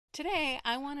Today,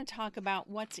 I want to talk about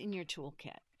what's in your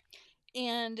toolkit.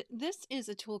 And this is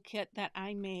a toolkit that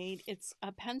I made. It's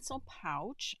a pencil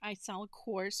pouch. I sell a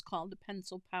course called the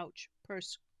Pencil Pouch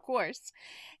Purse Course,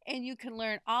 and you can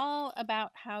learn all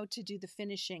about how to do the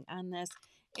finishing on this.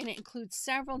 And it includes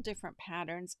several different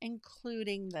patterns,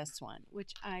 including this one,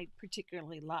 which I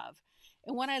particularly love.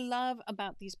 And what I love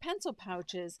about these pencil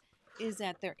pouches is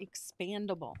that they're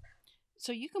expandable.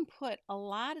 So you can put a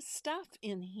lot of stuff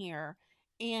in here.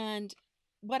 And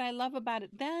what I love about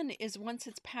it then is once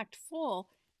it's packed full,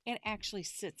 it actually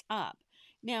sits up.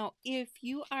 Now, if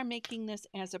you are making this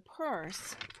as a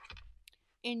purse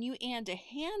and you add a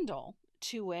handle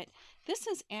to it, this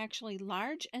is actually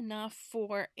large enough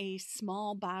for a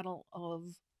small bottle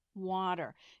of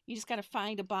water. You just got to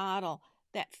find a bottle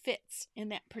that fits in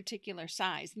that particular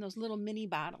size, and those little mini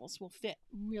bottles will fit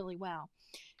really well.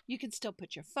 You can still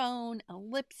put your phone, a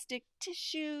lipstick,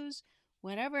 tissues,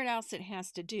 whatever else it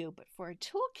has to do. But for a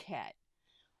toolkit,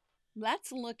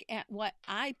 let's look at what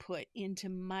I put into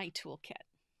my toolkit.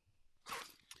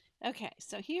 Okay,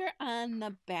 so here on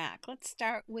the back, let's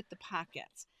start with the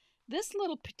pockets. This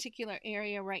little particular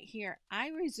area right here, I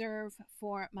reserve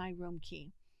for my room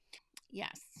key.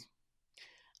 Yes,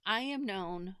 I am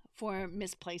known for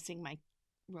misplacing my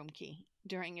room key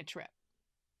during a trip.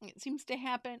 It seems to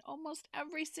happen almost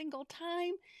every single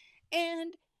time.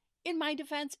 And in my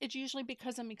defense, it's usually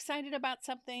because I'm excited about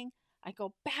something. I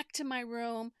go back to my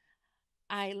room.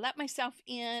 I let myself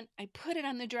in. I put it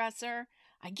on the dresser.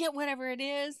 I get whatever it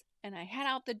is and I head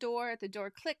out the door. The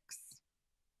door clicks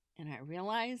and I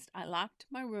realized I locked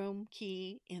my room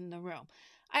key in the room.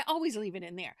 I always leave it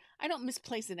in there. I don't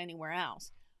misplace it anywhere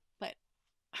else. But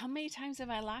how many times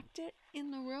have I locked it in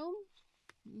the room?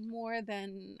 More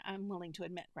than I'm willing to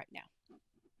admit right now.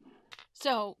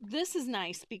 So this is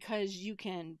nice because you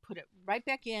can put it right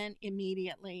back in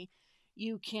immediately.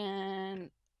 You can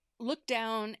look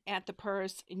down at the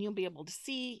purse and you'll be able to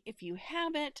see if you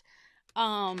have it,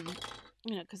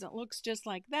 because it looks just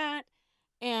like that.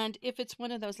 And if it's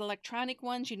one of those electronic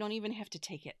ones, you don't even have to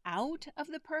take it out of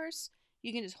the purse.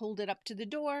 You can just hold it up to the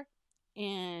door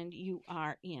and you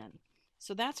are in.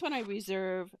 So that's what I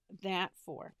reserve that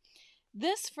for.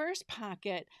 This first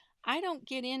pocket, I don't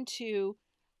get into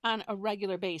on a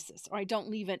regular basis, or I don't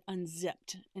leave it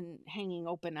unzipped and hanging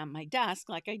open on my desk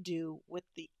like I do with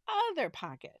the other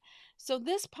pocket. So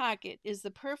this pocket is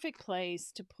the perfect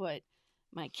place to put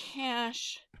my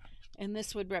cash, and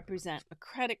this would represent a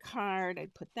credit card.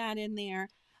 I'd put that in there.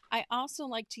 I also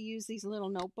like to use these little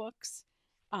notebooks,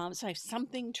 so I have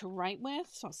something to write with,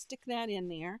 so I'll stick that in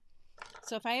there.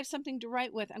 So if I have something to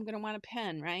write with, I'm going to want a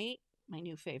pen, right? My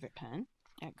new favorite pen.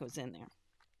 That goes in there.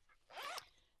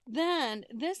 Then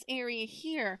this area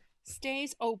here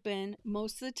stays open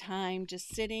most of the time,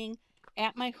 just sitting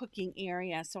at my hooking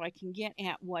area so I can get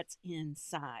at what's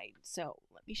inside. So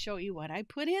let me show you what I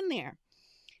put in there.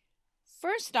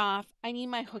 First off, I need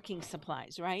my hooking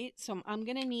supplies, right? So I'm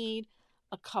going to need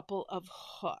a couple of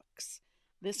hooks.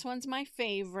 This one's my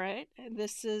favorite.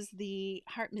 This is the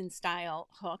Hartman style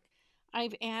hook.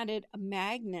 I've added a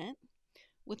magnet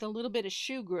with a little bit of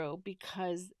shoe glue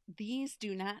because these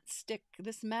do not stick,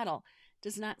 this metal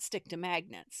does not stick to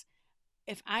magnets.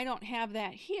 If I don't have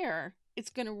that here, it's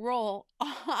going to roll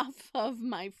off of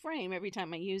my frame every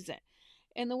time I use it.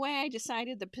 And the way I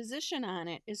decided the position on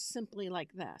it is simply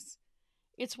like this.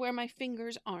 It's where my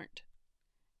fingers aren't.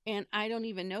 And I don't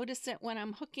even notice it when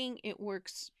I'm hooking. It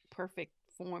works perfect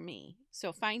for me.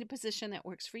 So find a position that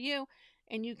works for you,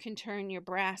 and you can turn your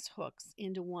brass hooks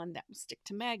into one that will stick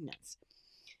to magnets.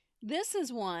 This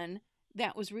is one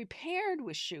that was repaired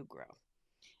with shoe glue.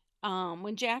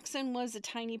 When Jackson was a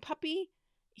tiny puppy,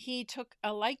 he took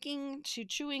a liking to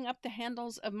chewing up the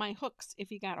handles of my hooks if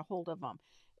he got a hold of them.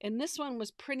 And this one was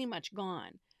pretty much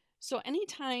gone. So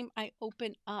anytime I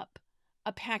open up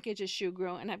a package of shoe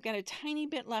glue and I've got a tiny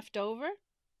bit left over,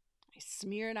 I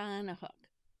smear it on a hook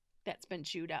that's been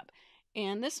chewed up.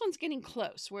 And this one's getting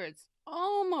close where it's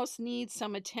almost needs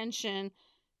some attention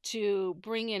to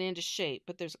bring it into shape,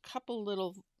 but there's a couple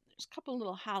little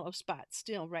hollow spots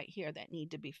still right here that need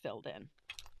to be filled in.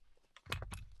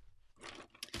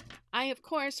 I of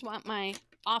course want my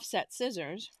offset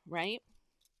scissors, right?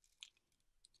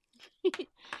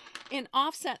 And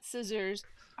offset scissors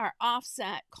are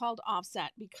called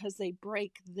offset because they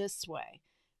break this way.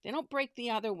 They don't break the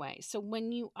other way. So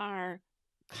when you are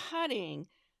cutting,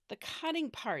 the cutting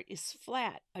part is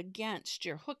flat against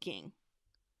your hooking.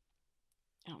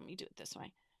 Oh, let me do it this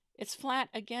way. It's flat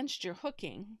against your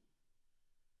hooking,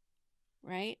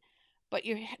 right? But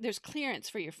there's clearance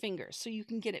for your fingers, so you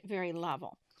can get it very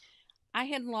level. I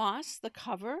had lost the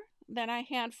cover that I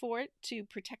had for it to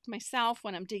protect myself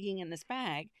when I'm digging in this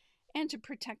bag and to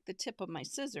protect the tip of my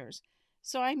scissors.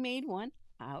 So I made one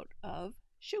out of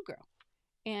shoe glue,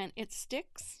 and it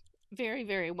sticks very,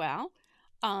 very well.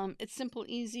 It's simple,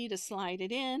 easy to slide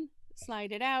it in,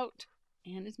 slide it out,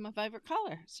 and it's my favorite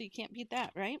color. So you can't beat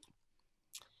that, right?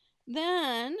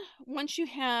 Then once you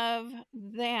have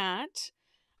that,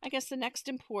 I guess the next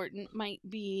important might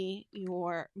be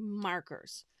your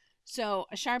markers. So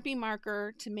a Sharpie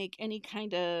marker to make any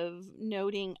kind of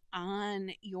noting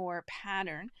on your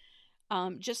pattern.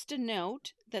 Just a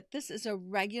note that this is a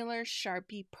regular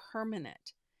Sharpie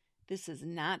permanent. This is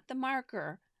not the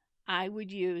marker I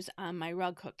would use on my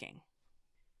rug hooking.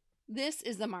 This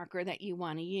is the marker that you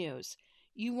want to use.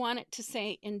 You want it to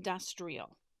say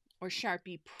industrial or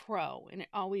Sharpie Pro, and it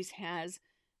always has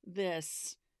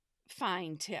this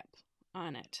fine tip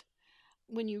on it.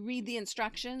 When you read the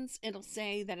instructions, it'll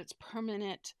say that it's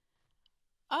permanent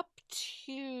up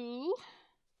to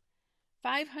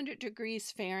 500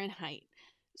 degrees Fahrenheit.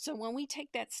 So when we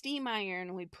take that steam iron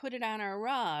and we put it on our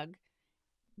rug,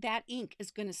 that ink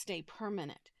is going to stay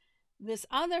permanent. This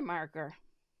other marker,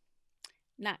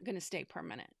 not going to stay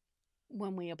permanent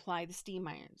when we apply the steam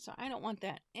iron. So I don't want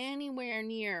that anywhere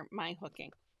near my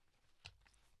hooking.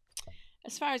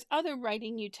 As far as other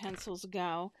writing utensils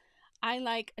go, I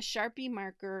like a Sharpie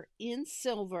marker in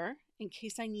silver in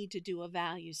case I need to do a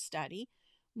value study.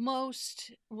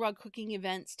 Most rug hooking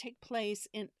events take place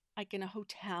in a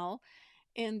hotel,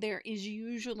 and there is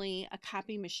usually a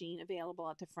copy machine available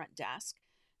at the front desk.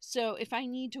 So if I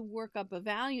need to work up a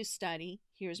value study,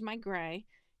 here's my gray.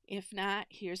 If not,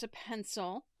 here's a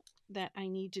pencil that I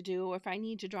need to do. Or if I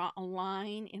need to draw a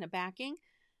line in a backing,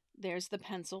 there's the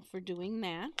pencil for doing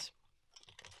that.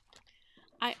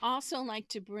 I also like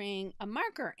to bring a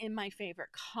marker in my favorite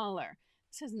color.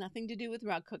 This has nothing to do with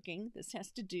rug hooking. This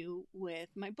has to do with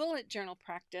my bullet journal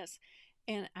practice,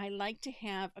 and I like to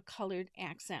have a colored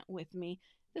accent with me.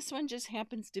 This one just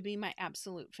happens to be my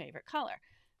absolute favorite color,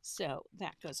 so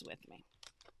that goes with me.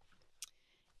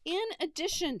 In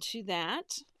addition to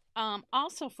that,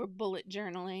 also for bullet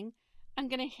journaling, I'm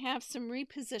going to have some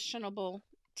repositionable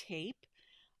tape.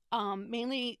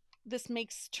 Mainly, this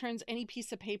turns any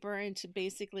piece of paper into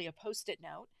basically a Post-it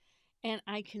note, and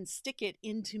I can stick it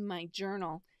into my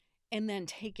journal and then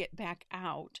take it back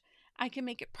out. I can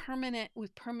make it permanent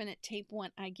with permanent tape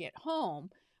when I get home,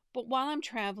 but while I'm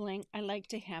traveling, I like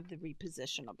to have the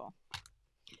repositionable.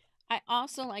 I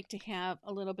also like to have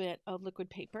a little bit of liquid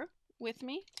paper with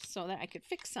me so that I could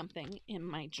fix something in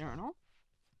my journal.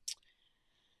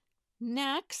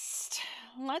 Next,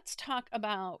 let's talk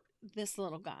about this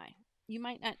little guy. You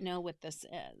might not know what this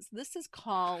is. This is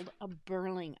called a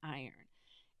Burling Iron.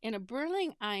 And a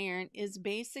Burling Iron is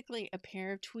basically a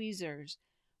pair of tweezers,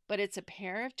 but it's a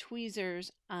pair of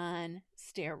tweezers on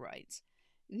steroids.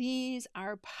 These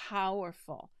are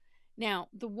powerful. Now,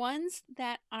 the ones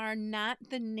that are not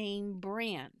the name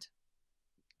brand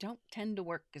don't tend to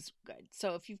work as good.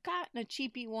 So if you've gotten a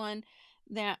cheapy one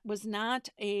that was not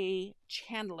a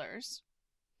Chandler's,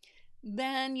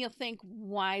 then you'll think,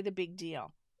 why the big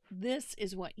deal? This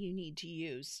is what you need to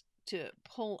use to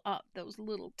pull up those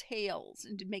little tails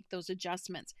and to make those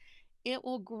adjustments. It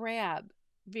will grab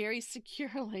very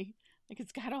securely, like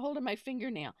it's got a hold of my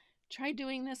fingernail. Try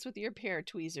doing this with your pair of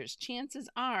tweezers. Chances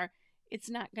are it's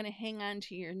not going to hang on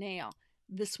to your nail.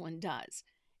 This one does.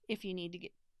 If you need to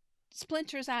get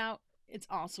splinters out, it's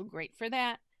also great for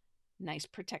that. Nice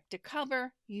protective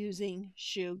cover using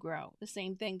shoe glue, the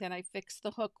same thing that I fixed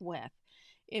the hook with.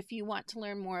 If you want to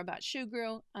learn more about shoe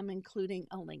glue, I'm including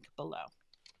a link below.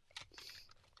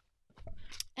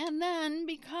 And then,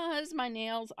 because my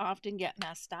nails often get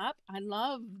messed up, I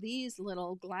love these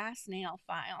little glass nail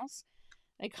files.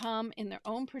 They come in their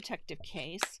own protective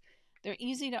case. They're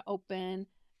easy to open.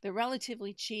 They're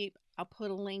relatively cheap. I'll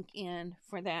put a link in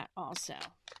for that also.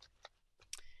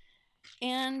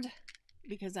 And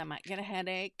because I might get a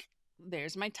headache,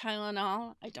 there's my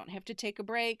Tylenol. I don't have to take a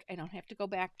break. I don't have to go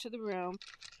back to the room.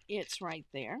 It's right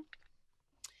there.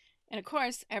 And of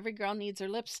course, every girl needs her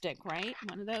lipstick, right?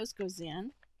 One of those goes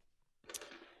in.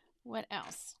 What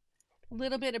else? A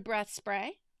little bit of breath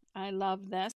spray. I love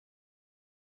this.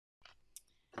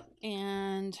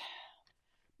 And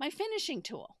my finishing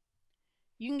tool.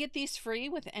 You can get these free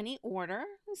with any order.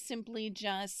 Simply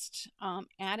just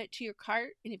add it to your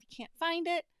cart. And if you can't find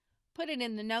it, put it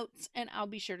in the notes and I'll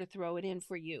be sure to throw it in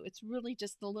for you. It's really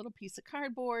just a little piece of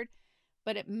cardboard,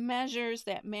 but it measures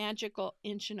that magical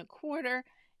 1.25 inches,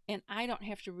 and I don't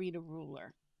have to read a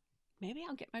ruler. Maybe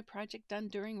I'll get my project done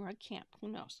during rug camp. Who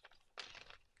knows?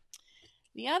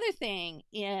 The other thing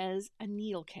is a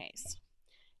needle case.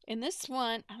 And this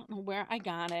one, I don't know where I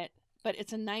got it, but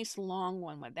it's a nice long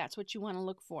one. That's what you want to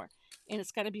look for. And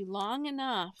it's got to be long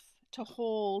enough to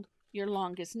hold your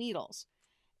longest needles.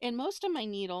 And most of my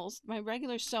needles, my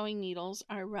regular sewing needles,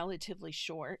 are relatively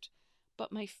short,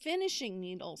 but my finishing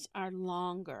needles are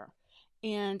longer.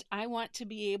 And I want to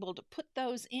be able to put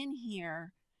those in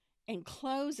here and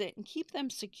close it and keep them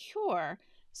secure.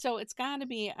 So it's got to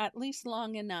be at least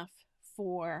long enough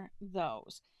for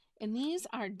those. And these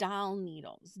are doll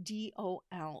needles,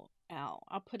 DOLL.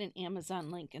 I'll put an Amazon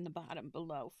link in the bottom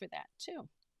below for that too.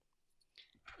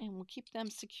 And we'll keep them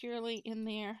securely in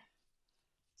there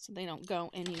so they don't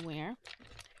go anywhere.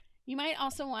 You might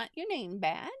also want your name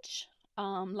badge.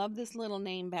 Love this little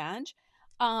name badge.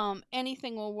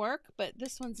 Anything will work, but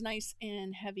this one's nice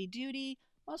and heavy duty.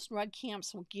 Most rug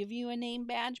camps will give you a name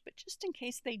badge, but just in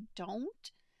case they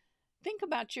don't, think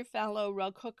about your fellow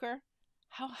rug hooker.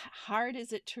 How hard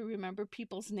is it to remember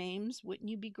people's names? Wouldn't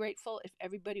you be grateful if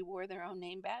everybody wore their own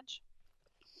name badge?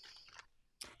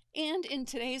 And in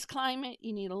today's climate,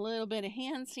 you need a little bit of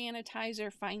hand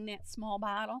sanitizer. Find that small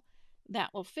bottle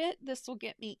that will fit. This will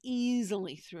get me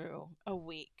easily through a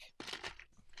week.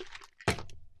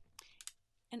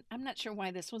 And I'm not sure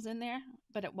why this was in there,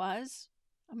 but it was.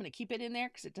 I'm going to keep it in there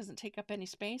because it doesn't take up any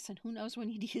space, and who knows when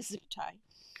you need a zip tie.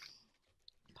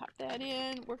 Pop that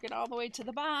in, work it all the way to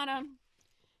the bottom,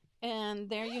 and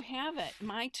there you have it,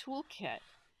 my toolkit.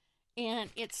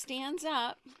 And it stands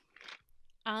up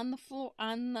on the floor,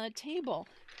 on the table,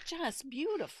 just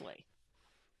beautifully.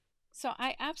 So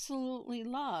I absolutely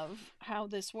love how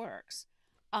this works.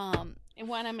 And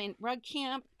when I'm in rug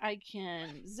camp, I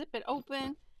can zip it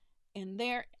open, and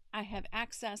there I have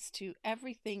access to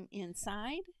everything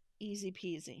inside. Easy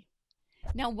peasy.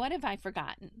 Now, what have I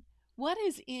forgotten? What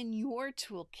is in your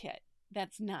toolkit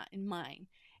that's not in mine?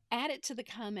 Add it to the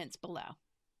comments below.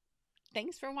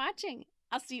 Thanks for watching.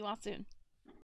 I'll see you all soon.